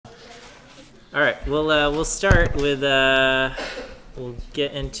All right, we'll start with we'll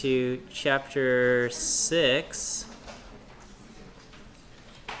get into chapter 6.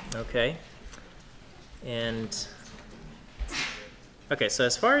 Okay, and okay, so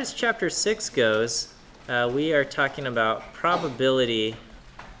as far as chapter 6 goes, we are talking about probability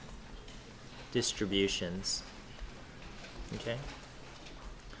distributions. Okay.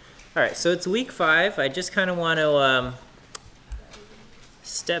 All right, so it's week 5. I just kind of want to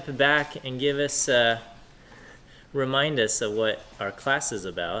step back and give us, remind us of what our class is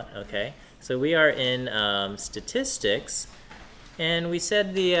about, okay? So we are in statistics, and we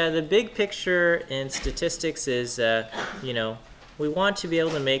said the big picture in statistics is, we want to be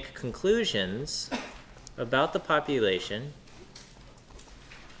able to make conclusions about the population.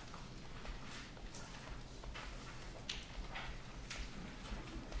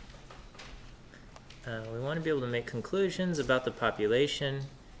 We want to be able to make conclusions about the population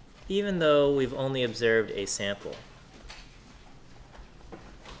even though we've only observed a sample.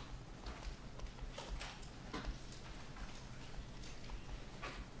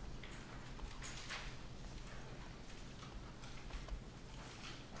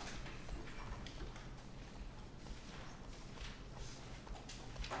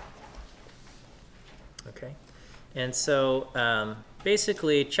 Okay, and so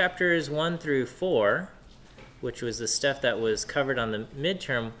basically chapters 1 through 4, which was the stuff that was covered on the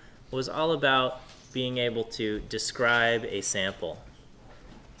midterm, was all about being able to describe a sample.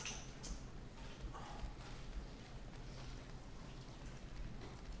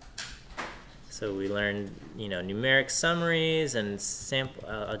 So we learned, numeric summaries and sample.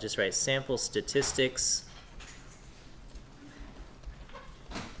 I'll just write sample statistics.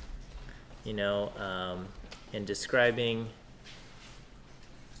 And describing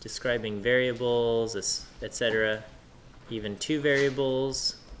variables, etc. Even two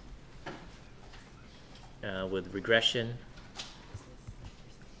variables with regression.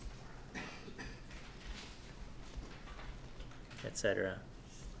 Etc.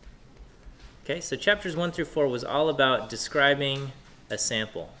 Okay, so chapters 1 through 4 was all about describing a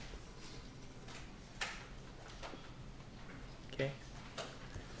sample. Okay.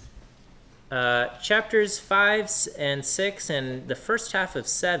 Chapters 5 and 6 and the first half of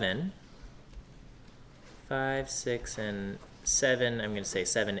 7, 5, 6, and 7, I'm going to say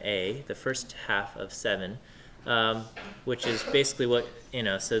 7a, the first half of 7, which is basically what,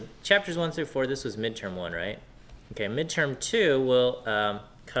 so chapters 1 through 4, this was midterm 1, right? Okay, midterm 2 will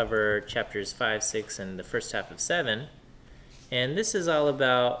cover chapters 5, 6, and the first half of 7, and this is all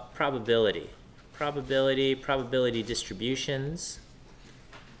about probability distributions.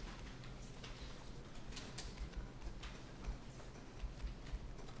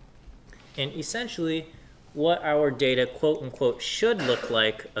 And essentially what our data, quote unquote, should look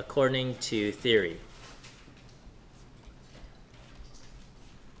like according to theory.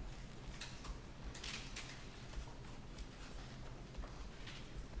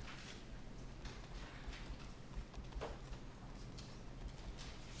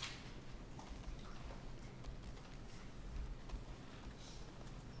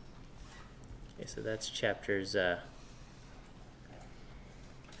 Okay, so that's chapters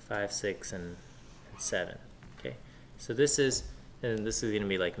 5, 6, and 7. Okay, so this is going to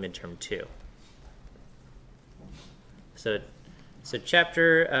be like midterm 2. So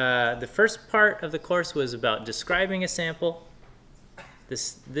chapter the first part of the course was about describing a sample.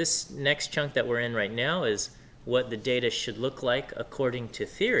 This next chunk that we're in right now is what the data should look like according to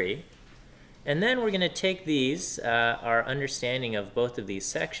theory. And then we're going to take these, our understanding of both of these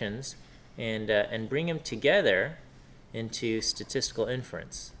sections, and bring them together into statistical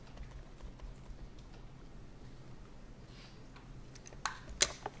inference.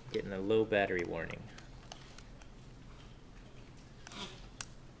 Getting a low battery warning.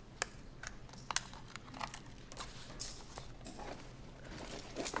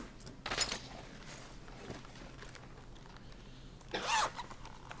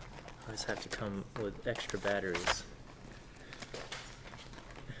 I just have to come with extra batteries.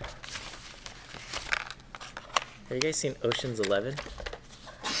 Have you guys seen Ocean's 11?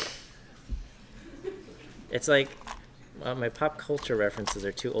 It's like, well, my pop culture references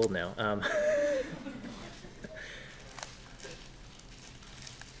are too old now.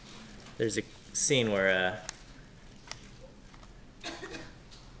 There's a scene where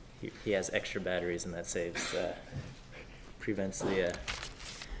he has extra batteries, and that prevents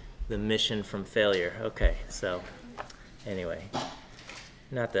the mission from failure. Okay, so anyway,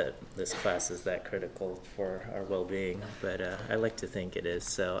 not that this class is that critical for our well-being, but I like to think it is.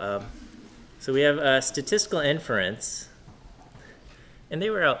 So we have statistical inference. And they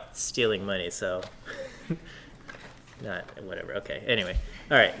were out stealing money, so not whatever. Okay, anyway.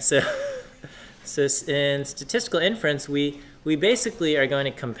 All right, so in statistical inference, we basically are going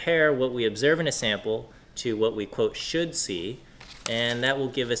to compare what we observe in a sample to what we, quote, should see, and that will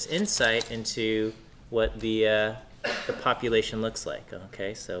give us insight into what the population looks like.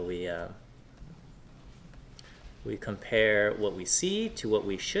 Okay, so we compare what we see to what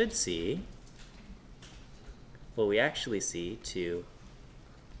we should see, what we actually see to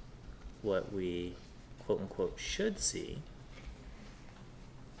what we, quote unquote, should see,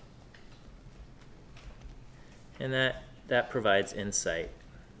 and that provides insight.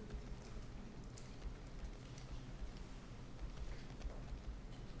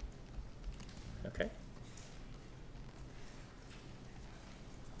 Okay.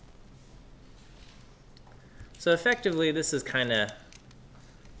 So effectively, this is kind of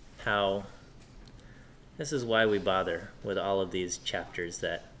how, this is why we bother with all of these chapters,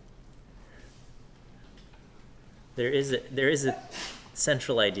 that there is a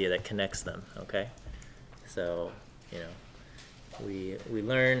central idea that connects them, okay? So, you know, we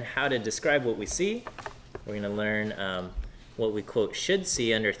learn how to describe what we see. We're going to learn what we, quote, should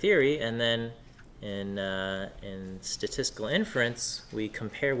see under theory, and then in statistical inference, we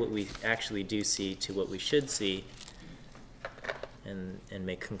compare what we actually do see to what we should see, and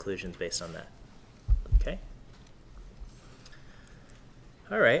make conclusions based on that. Okay?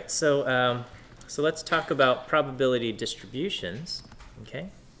 All right, so let's talk about probability distributions. Okay?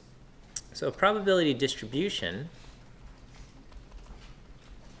 So probability distribution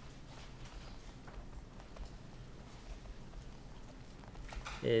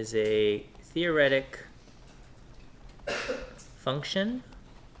is a theoretic function,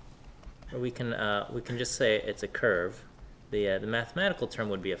 or we can just say it's a curve. The mathematical term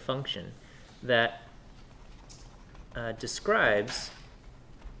would be a function that describes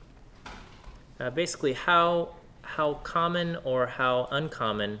basically how common or how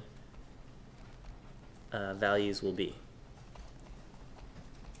uncommon values will be.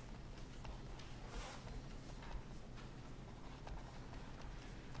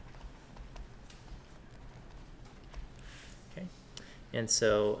 Okay, and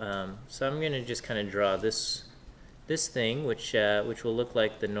so I'm going to just kind of draw this thing, which will look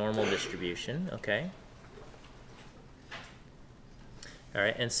like the normal distribution. Okay. All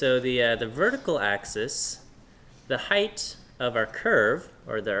right, and so the vertical axis, the height of our curve,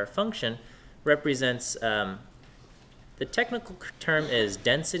 or our function, represents, the technical term is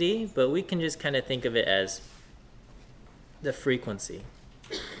density, but we can just kind of think of it as the frequency.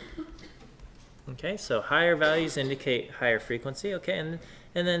 Okay, so higher values indicate higher frequency. Okay, and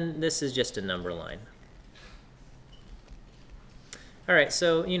then this is just a number line. All right,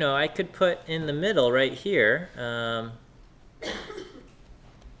 so, you know, I could put in the middle right here,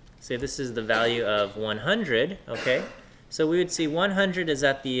 say this is the value of 100, okay? So we would see 100 is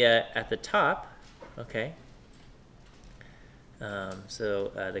at the top, okay?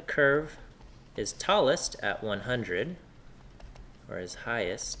 So the curve is tallest at 100, or is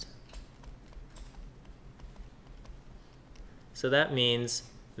highest. So that means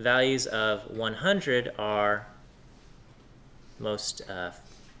values of 100 are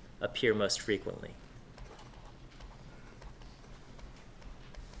appear most frequently.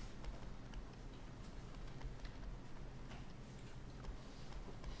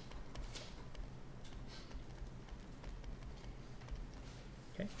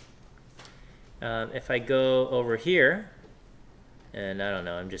 Okay. If I go over here, and I don't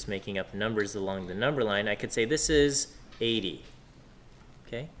know, I'm just making up numbers along the number line, I could say this is 80.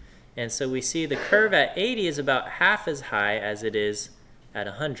 Okay? And so we see the curve at 80 is about half as high as it is at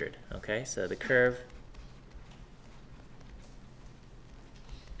 100. Okay, so the curve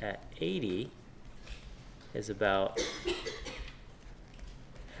at 80 is about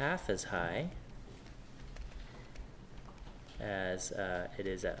half as high as it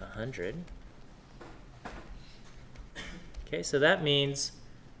is at 100. Okay, so that means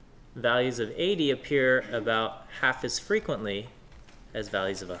values of 80 appear about half as frequently as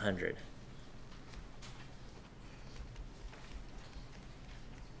values of 100.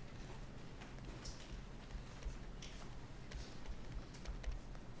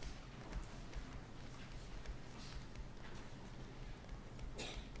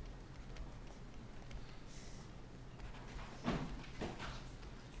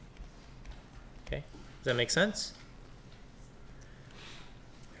 Okay, does that make sense?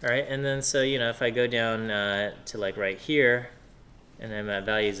 All right, and then so, you know, if I go down to like right here, and I'm at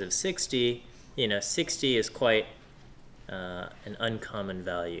values of 60, you know, 60 is quite an uncommon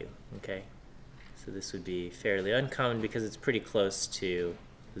value, okay? So this would be fairly uncommon because it's pretty close to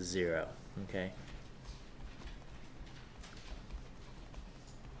 0, okay?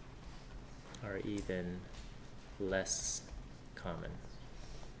 Or even less common.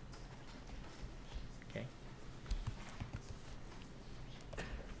 Okay.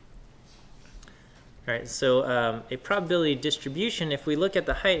 All right, so a probability distribution, if we look at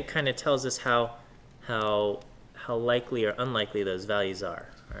the height, it kind of tells us how likely or unlikely those values are,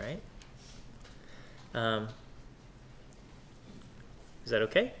 all right? Is that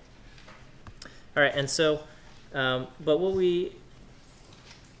okay? All right, and so, but what we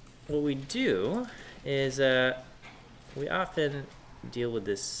do is we often deal with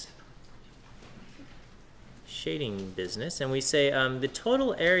this shading business, and we say the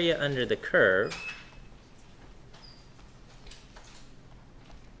total area under the curve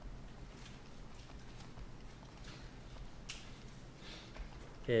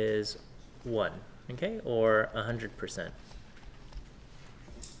is 1, okay, or 100%.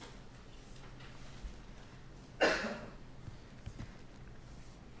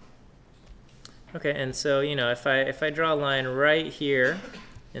 Okay, and so, you know, if I draw a line right here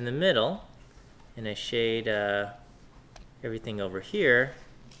in the middle, and I shade everything over here,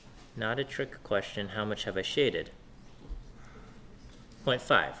 not a trick question, how much have I shaded?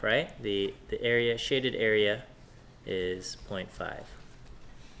 0.5, right? The area, shaded area is 0.5.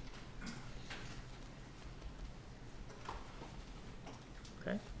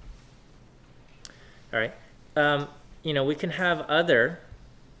 Okay. All right. You know, we can have other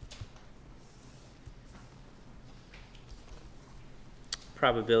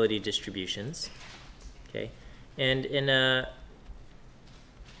probability distributions, okay? And in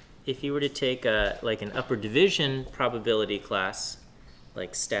if you were to take like an upper division probability class,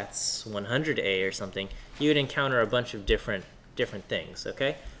 like Stats 100A or something, you would encounter a bunch of different things,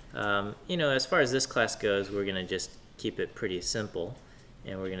 okay? You know, as far as this class goes, we're gonna just keep it pretty simple,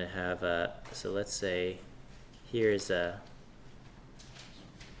 and we're gonna have so let's say here's a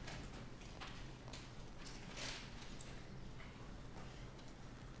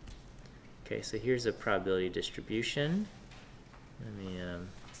okay, so here's a probability distribution. Let me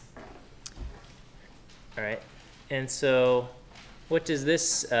all right, and so what does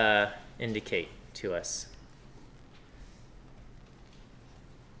this indicate to us?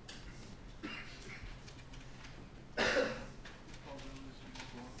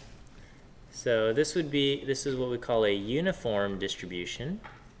 So this is what we call a uniform distribution.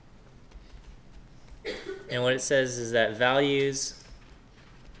 And what it says is that values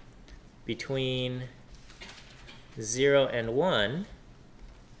between 0 and 1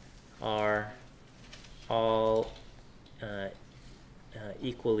 are all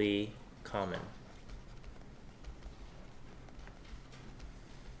equally common.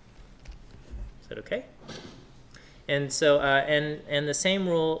 Is that okay? And so, and the same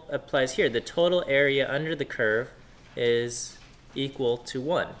rule applies here. The total area under the curve is equal to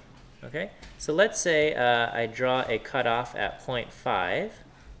 1. Okay? So let's say I draw a cutoff at 0.5.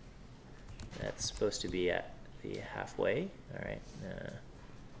 That's supposed to be at the halfway. All right.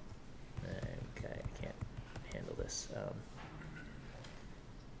 Okay, I can't handle this.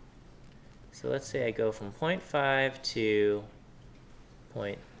 So let's say I go from 0.5 to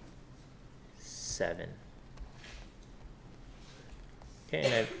 0.7. Okay,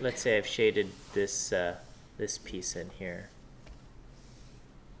 and let's say I've shaded this this piece in here.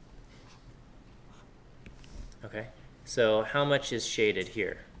 Okay, so how much is shaded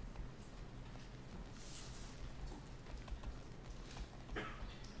here?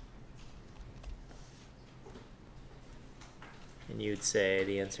 And you'd say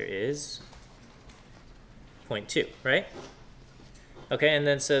the answer is 0.2, right? Okay, and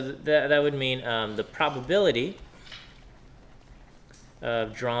then so that would mean the probability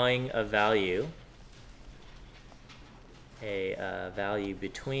of drawing a value, value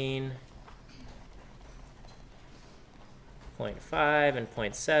between 0.5 and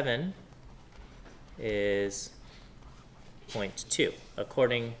 0.7 is 0.2,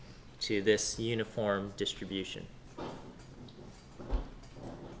 according to this uniform distribution.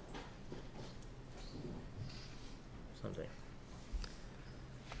 Something.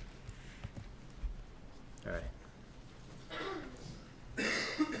 All right.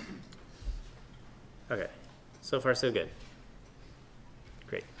 Okay, so far so good.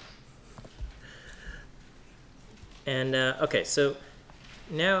 Great. And okay, so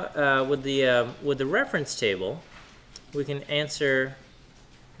now with the reference table, we can answer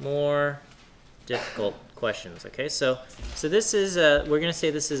more difficult questions. Okay, so this is we're going to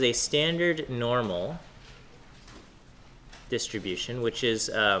say this is a standard normal distribution, which is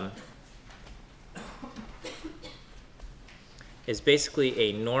is basically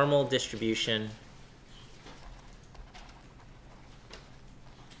a normal distribution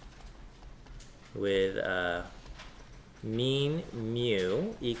with mean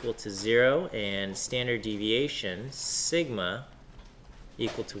mu equal to 0 and standard deviation sigma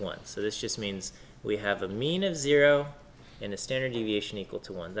equal to 1. So this just means we have a mean of 0 and a standard deviation equal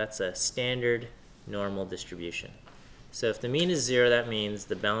to 1. That's a standard normal distribution. So if the mean is 0, that means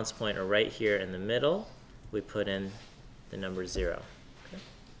the balance point are right here in the middle. We put in the number 0. Okay.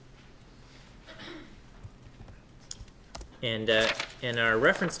 And our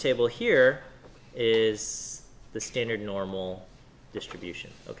reference table here is the standard normal distribution.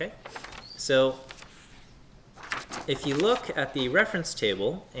 Okay? So if you look at the reference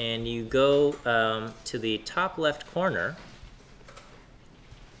table and you go to the top left corner,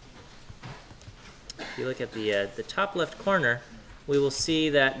 if you look at the top left corner, we will see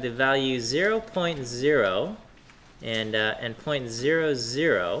that the value 0.0 and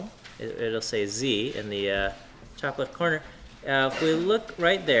 0.00, it'll say z in the top left corner. If we look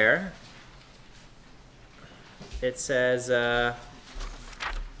right there, it says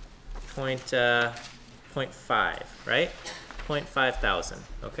 0.5, right? 0.5,000,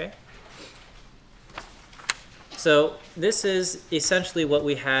 okay? So this is essentially what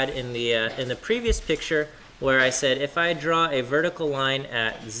we had in the previous picture, where I said if I draw a vertical line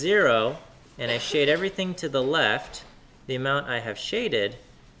at 0 and I shade everything to the left, the amount I have shaded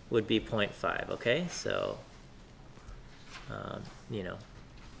would be 0.5, okay? So, you know,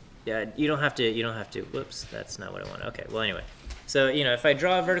 yeah, you don't have to, whoops, that's not what I want. Okay, well anyway. So, you know, if I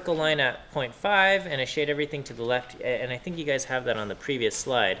draw a vertical line at 0.5 and I shade everything to the left, and I think you guys have that on the previous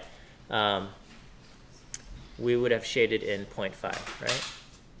slide, we would have shaded in 0.5, right?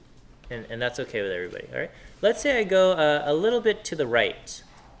 And that's okay with everybody, all right? Let's say I go a little bit to the right,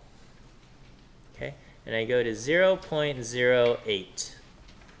 okay? And I go to 0.08,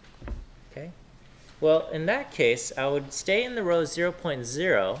 okay? Well, in that case, I would stay in the row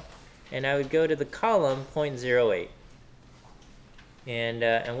 0.0, and I would go to the column 0.08. And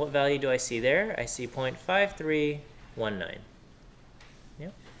what value do I see there? I see 0.5319.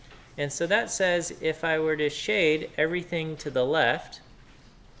 Yep. And so that says if I were to shade everything to the left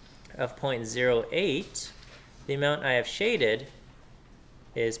of 0.08, the amount I have shaded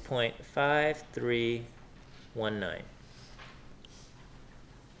is 0.5319.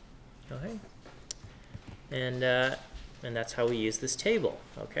 Okay. And that's how we use this table.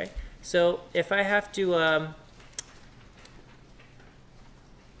 Okay. So if I have to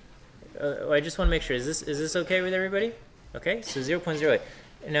I just want to make sure, is this okay with everybody? Okay, so 0.08.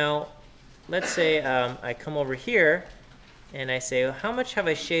 Now, let's say I come over here and I say, well, how much have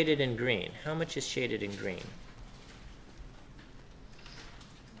I shaded in green? How much is shaded in green?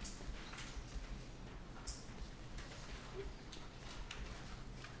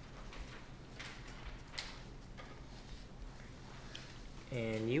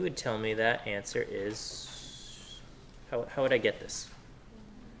 And you would tell me that answer is, how would I get this?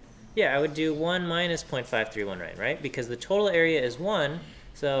 Yeah, I would do 1 minus 0.5319, right? Because the total area is 1,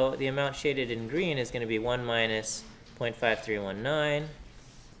 so the amount shaded in green is going to be 1 minus 0.5319.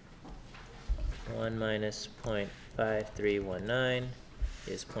 1 minus 0.5319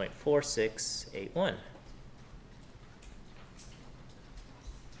 is 0.4681.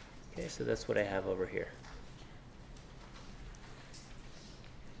 Okay, so that's what I have over here.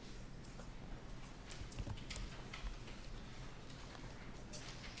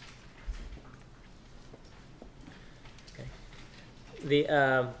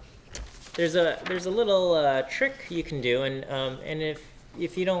 There's a little trick you can do, and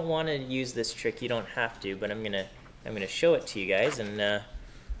if you don't want to use this trick, you don't have to. But I'm gonna show it to you guys. And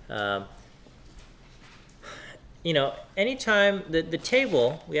you know, anytime the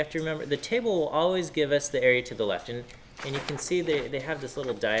table, we have to remember the table will always give us the area to the left, and you can see they have this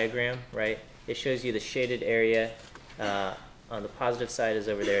little diagram, right? It shows you the shaded area. On the positive side is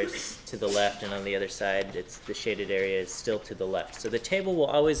over there, it's to the left, and on the other side, it's the shaded area is still to the left. So the table will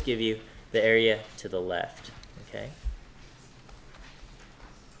always give you the area to the left, okay?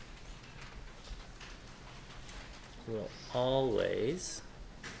 Will always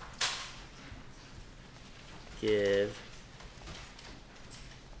give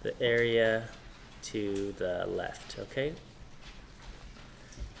the area to the left, okay?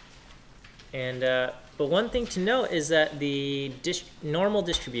 And but one thing to note is that the normal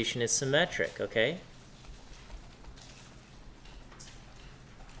distribution is symmetric, okay?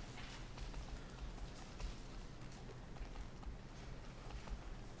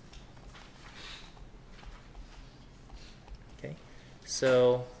 Okay,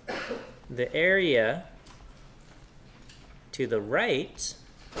 so the area to the right,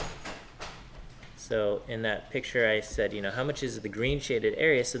 so in that picture I said, how much is the green shaded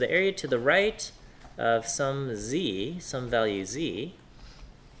area? So the area to the right of some z, some value z,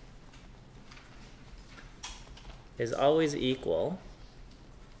 is always equal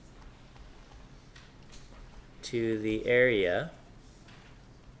to the area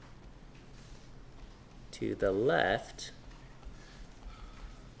to the left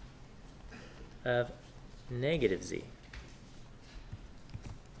of negative z.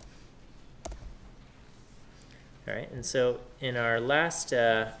 All right, and so in our last,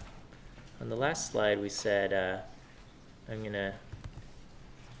 on the last slide, we said I'm gonna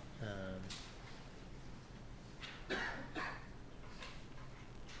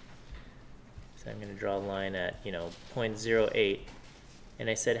so I'm gonna draw a line at 0.08, and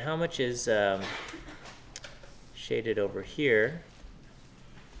I said how much is shaded over here.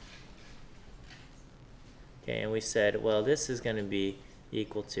 Okay, and we said, well, this is going to be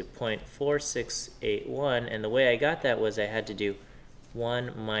equal to 0.4681, and the way I got that was I had to do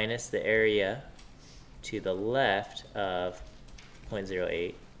 1 minus the area to the left of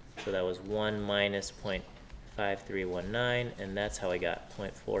 0.08, so that was 1 minus 0.5319, and that's how I got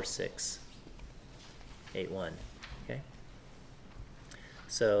 0.4681. Okay,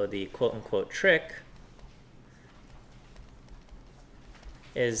 so the quote-unquote trick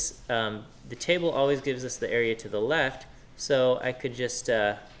is the table always gives us the area to the left, so I could just,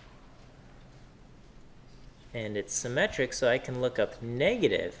 and it's symmetric, so I can look up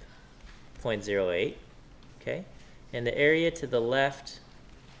negative 0.08, okay? And the area to the left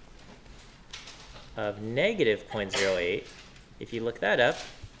of negative 0.08, if you look that up,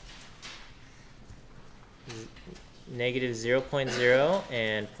 negative 0.0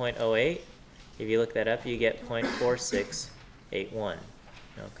 and 0.08, if you look that up, you get 0.4681.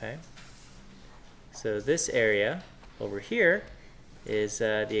 Okay, so this area over here is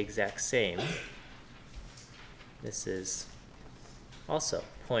the exact same. This is also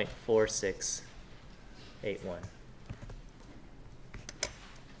 0.4681.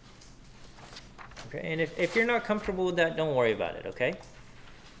 Okay, and if you're not comfortable with that, don't worry about it, okay?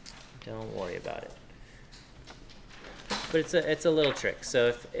 Don't worry about it. But it's a little trick.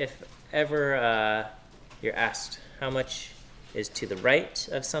 So if ever you're asked how much is to the right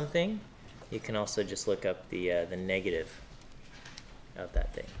of something, you can also just look up the negative of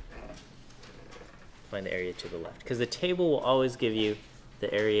that thing. Find the area to the left, because the table will always give you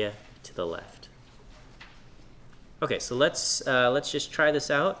the area to the left. Okay, so let's just try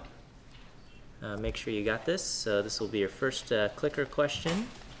this out. Make sure you got this. So this will be your first clicker question.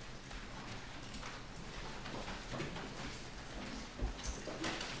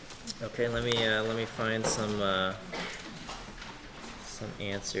 Okay, let me find some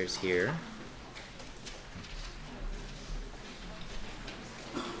answers here.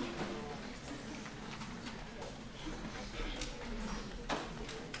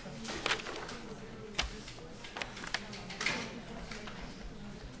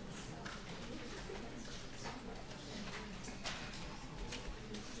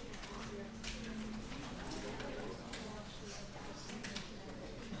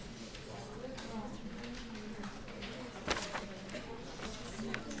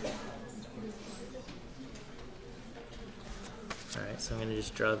 Alright, so I'm going to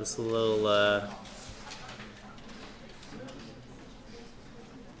just draw this little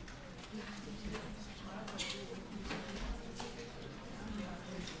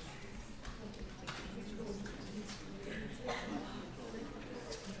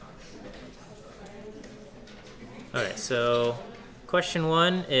Alright, so question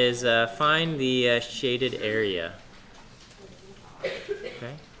 1 is find the shaded area.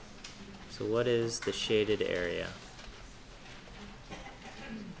 Okay, so what is the shaded area?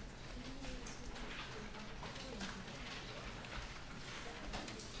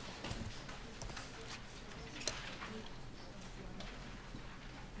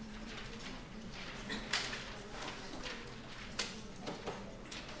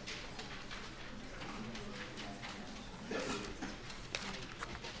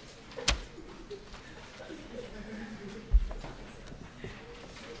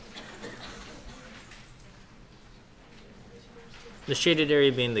 The shaded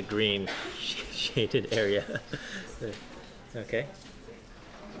area being the green shaded area. Okay.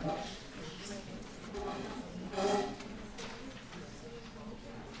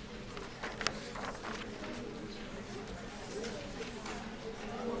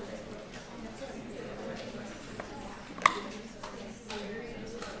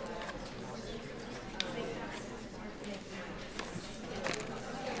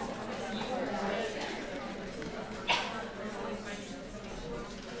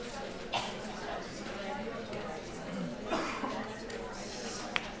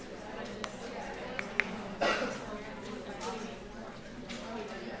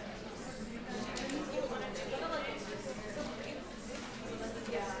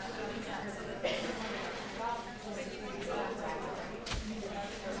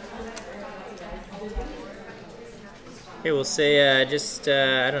 Okay, we'll say just,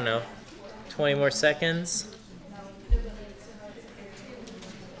 I don't know, 20 more seconds.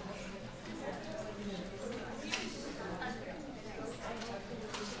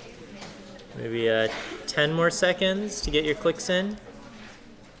 Maybe 10 more seconds to get your clicks in.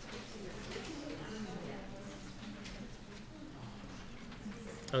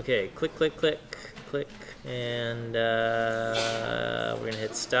 Okay, click, click, click, click, and we're gonna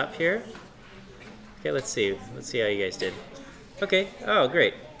hit stop here. Okay, let's see how you guys did. Okay, oh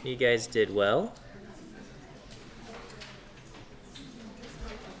great, you guys did well.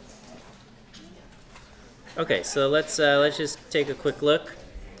 Okay, so let's just take a quick look.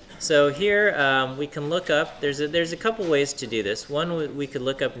 So here we can look up. There's a couple ways to do this. One, we could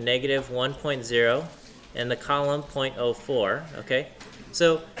look up negative 1.0 and the column 0.04. Okay,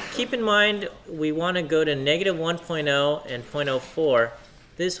 so keep in mind we want to go to negative 1.0 and 0.04.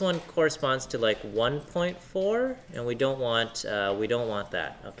 This one corresponds to like 1.4, and we don't want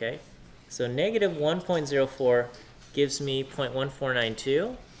that. Okay, so negative 1.04 gives me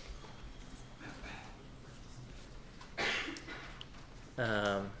 0.1492.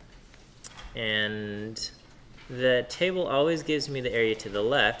 And the table always gives me the area to the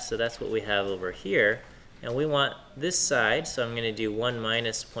left, so that's what we have over here. And we want this side, so I'm going to do 1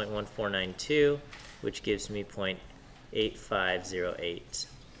 minus 0.1492, which gives me 0.8508.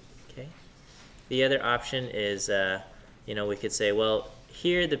 Okay. The other option is, we could say, well,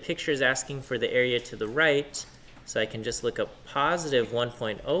 here the picture is asking for the area to the right, so I can just look up positive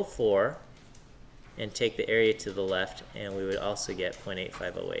 1.04 and take the area to the left, and we would also get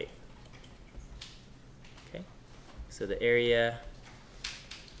 0.8508. Okay, so the area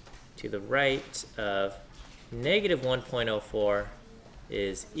to the right of negative 1.04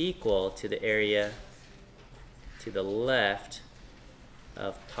 is equal to the area to the left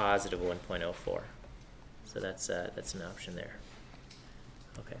of positive 1.04. So that's an option there.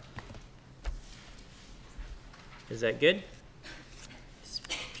 Okay. Is that good?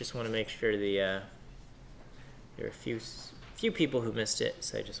 Just want to make sure there are a few people who missed it,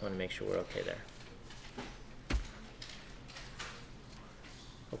 so I just want to make sure we're okay there.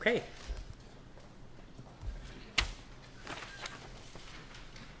 Okay.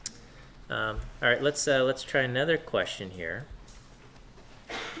 All right, let's try another question here.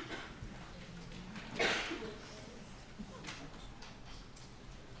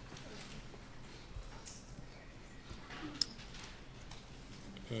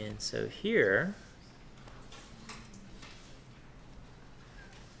 And so here,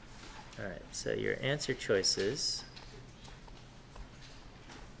 all right, so your answer choices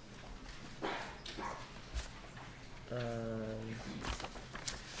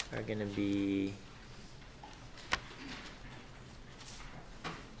are going to be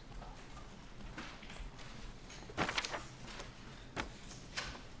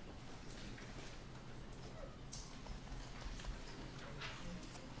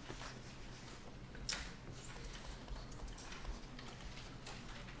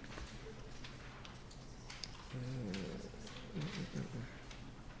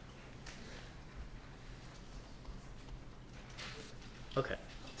okay.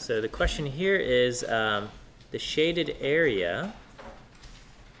 So the question here is the shaded area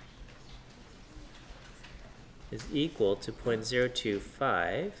is equal to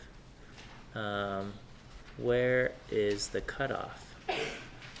 0.025. Where is the cutoff?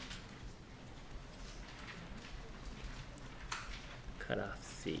 Cutoff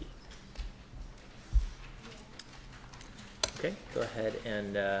C. Okay, go ahead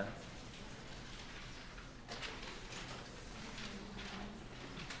and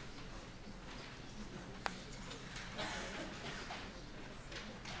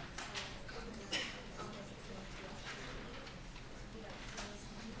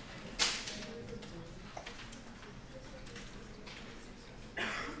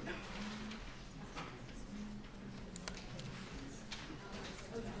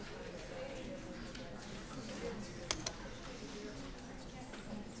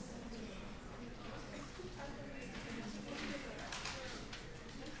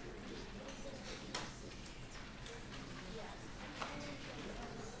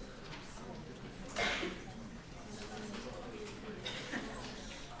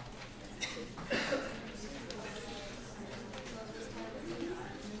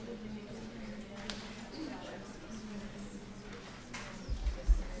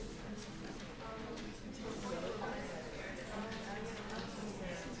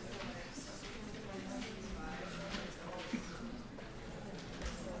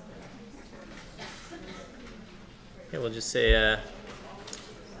we'll just say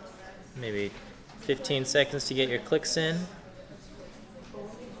maybe 15 seconds to get your clicks in.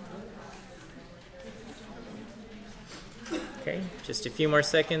 Okay, just a few more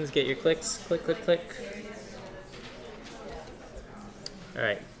seconds, get your clicks, click, click, click. All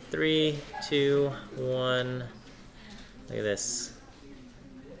right, 3, 2, 1, look at this.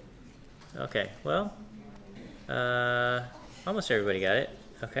 Okay, well, almost everybody got it,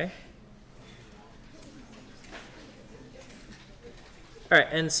 okay. All right,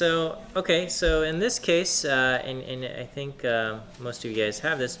 and so, okay, so in this case, and I think most of you guys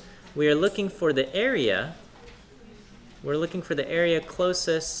have this, we are looking for the area. We're looking for the area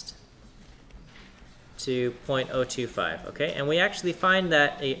closest to 0.025, okay? And we actually find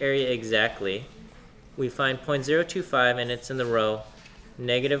that area exactly. We find 0.025, and it's in the row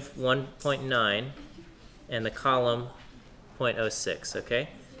negative 1.9, and the column 0.06, okay?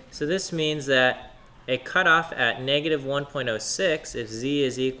 So this means that a cutoff at negative 1.06, if z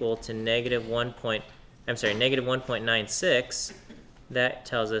is equal to negative 1.96, that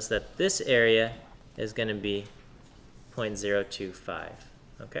tells us that this area is going to be 0.025,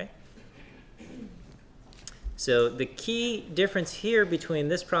 okay? So the key difference here between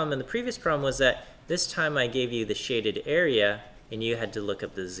this problem and the previous problem was that this time I gave you the shaded area and you had to look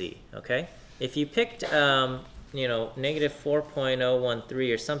up the z, okay? If you picked, you know, negative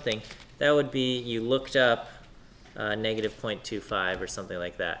 4.013 or something, that would be you looked up negative 0.25 or something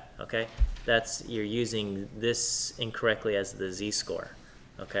like that, okay? That's, you're using this incorrectly as the z-score,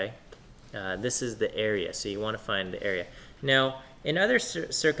 okay? This is the area, so you want to find the area. Now, in other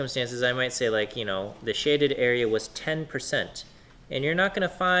circumstances, I might say, like, you know, the shaded area was 10%, and you're not going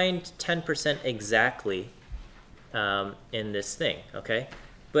to find 10% exactly in this thing, okay?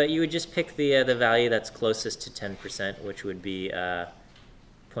 But you would just pick the value that's closest to 10%, which would be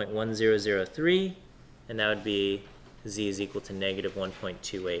 0.1003, and that would be z is equal to negative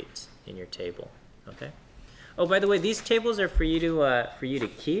 1.28 in your table, okay? Oh, by the way, these tables are for you to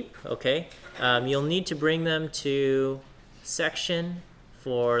keep, okay? You'll need to bring them to section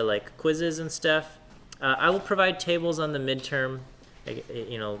for like quizzes and stuff. I will provide tables on the midterm.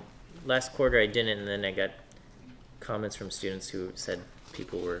 You know, last quarter I didn't, and then I got comments from students who said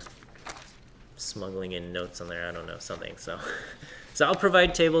people were smuggling in notes on there. I don't know, something. So, so I'll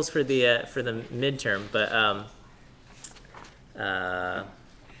provide tables for the midterm, but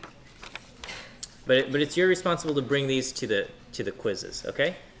it's your responsible to bring these to the quizzes,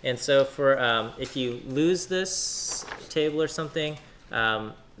 okay? And so for if you lose this table or something,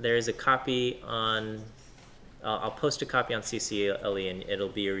 there is a copy on. I'll post a copy on CCLE, and it'll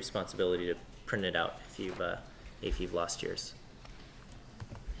be your responsibility to print it out if you've lost yours.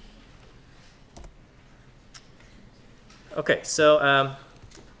 Okay, so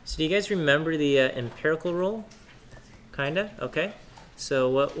do you guys remember the empirical rule? Kinda, okay. So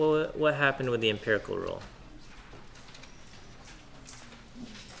what happened with the empirical rule?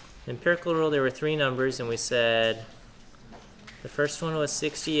 Empirical rule, there were 3 numbers, and we said the first one was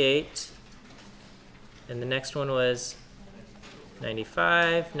 68, and the next one was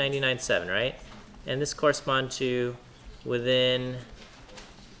 95, 99.7, right? And this corresponds to within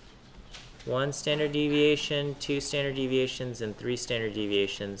 1 standard deviation, 2 standard deviations, and 3 standard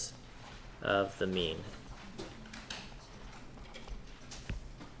deviations of the mean.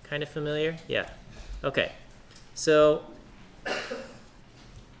 Kind of familiar? Yeah. Okay. So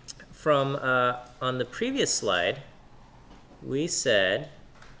from on the previous slide, we said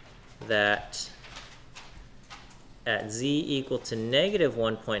that at z equal to negative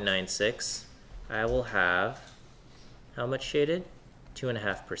 1.96, I will have how much shaded?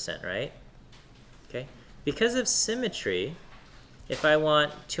 2.5%, right? Okay. Because of symmetry, if I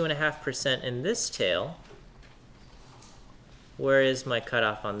want 2.5% in this tail, where is my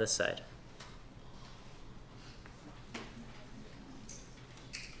cutoff on this side?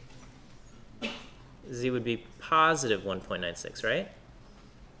 Z would be positive 1.96, right?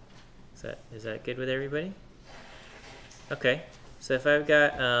 Is that good with everybody? Okay, so if I've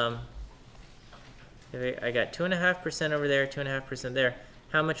got if I got 2.5% over there, 2.5% there,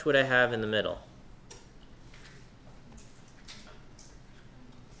 how much would I have in the middle?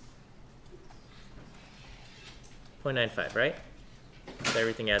 .95, right? So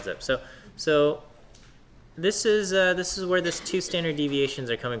everything adds up. So this is where this 2 standard deviations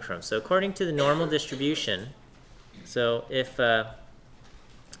are coming from. So according to the normal distribution, so if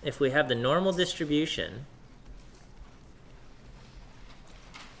we have the normal distribution,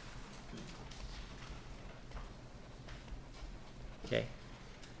 okay,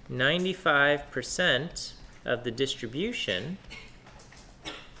 95% of the distribution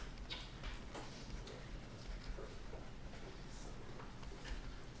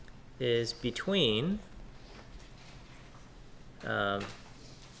is between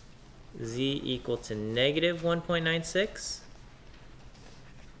z equal to negative 1.96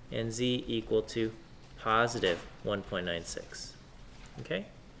 and z equal to positive 1.96. Okay?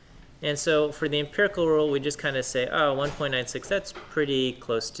 And so for the empirical rule, we just kind of say, oh, 1.96, that's pretty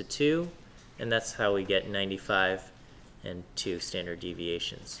close to 2, and that's how we get 95 and 2 standard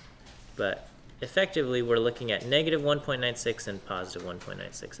deviations. But effectively, we're looking at negative 1.96 and positive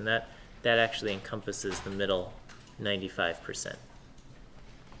 1.96, and that actually encompasses the middle 95%.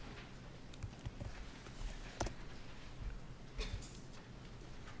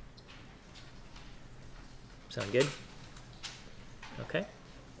 Sound good? Okay.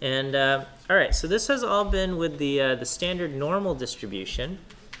 And all right, so this has all been with the standard normal distribution,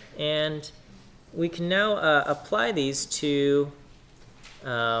 and we can now apply these to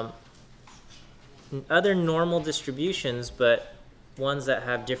other normal distributions, but ones that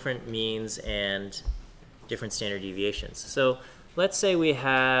have different means and different standard deviations. So let's say we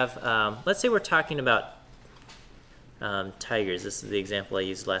have, let's say we're talking about tigers. This is the example I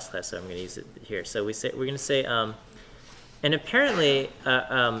used last class, so I'm going to use it here. So we're going to say, and apparently,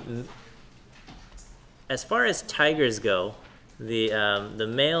 as far as tigers go, the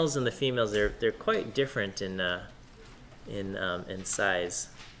males and the females, they're quite different in size.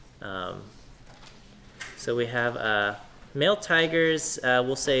 So we have male tigers.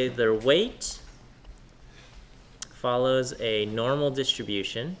 We'll say their weight follows a normal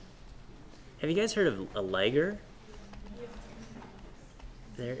distribution. Have you guys heard of a liger?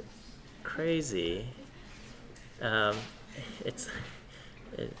 They're crazy. It's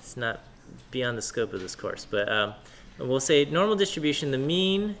not beyond the scope of this course, but we'll say normal distribution. The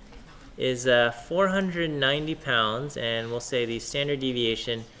mean is 490 pounds, and we'll say the standard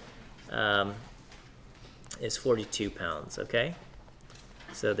deviation is 42 pounds. Okay,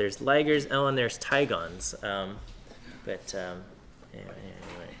 so there's ligers. Oh, and there's tigons. Anyway,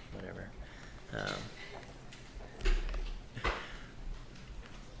 whatever.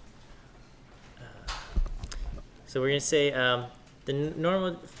 So we're going to say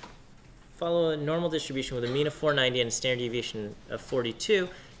follow a normal distribution with a mean of 490 and a standard deviation of 42,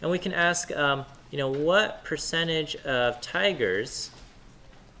 and we can ask, what percentage of tigers,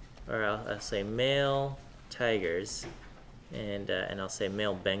 or I'll say male tigers, and I'll say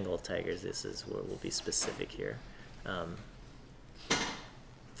male Bengal tigers. This is where we'll be specific here.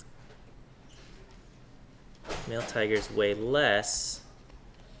 Male tigers weigh less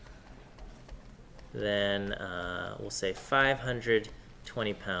than, we'll say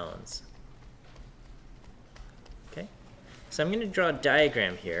 520 pounds. Okay, so I'm going to draw a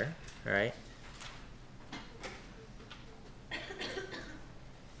diagram here, all right?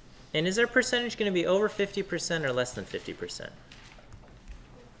 And is our percentage going to be over 50% or less than 50%?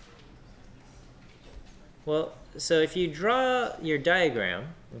 Well, so if you draw your diagram,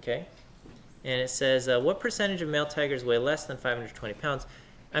 okay, and it says what percentage of male tigers weigh less than 520 pounds,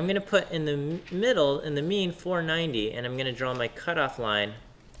 I'm going to put in the middle, in the mean, 490, and I'm going to draw my cutoff line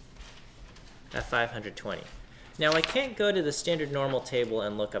at 520. Now, I can't go to the standard normal table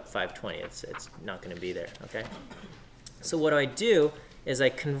and look up 520. It's not going to be there, okay? So what I do is I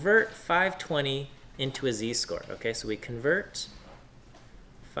convert 520 into a z-score, okay? So we convert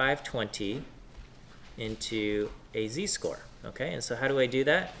 520 into a z-score, okay? And so how do I do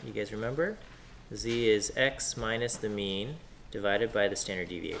that? You guys remember? Z is x minus the mean divided by the standard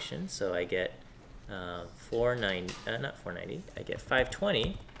deviation. So I get 490, I get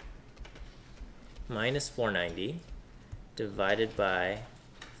 520 minus 490 divided by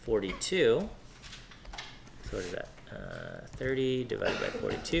 42. So what is that? 30 divided by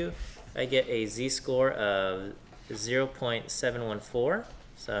 42. I get a z-score of 0.714.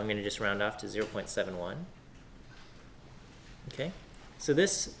 So I'm going to just round off to 0.71. Okay, so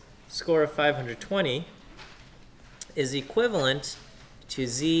this score of 520 is equivalent to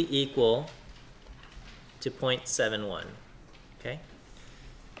z equal to 0.71. Okay,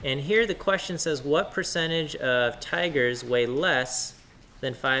 and here the question says what percentage of tigers weigh less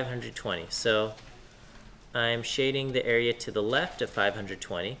than 520. So I'm shading the area to the left of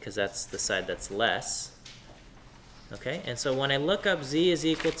 520 because that's the side that's less. Okay, and so when I look up z is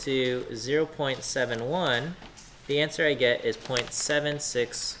equal to 0.71, the answer I get is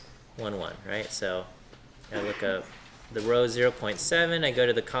 0.7611, right? So I look up the row 0.7, I go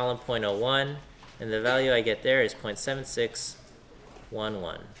to the column 0.01, and the value I get there is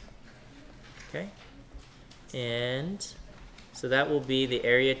 0.7611. Okay, and so that will be the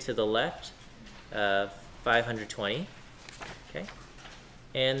area to the left of 520. Okay,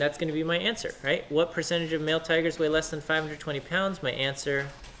 and that's going to be my answer, right? What percentage of male tigers weigh less than 520 pounds? My answer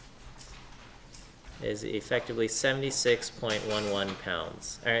is effectively 76.11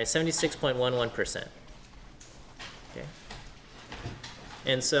 pounds. All right, 76.11%. Okay.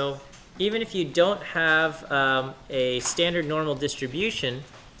 And so even if you don't have a standard normal distribution,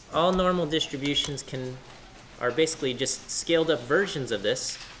 all normal distributions are basically just scaled up versions of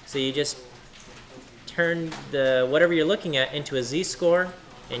this. So you just turn whatever you're looking at into a z-score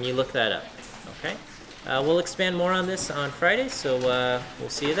and you look that up. Okay. We'll expand more on this on Friday, so we'll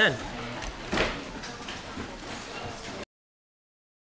see you then.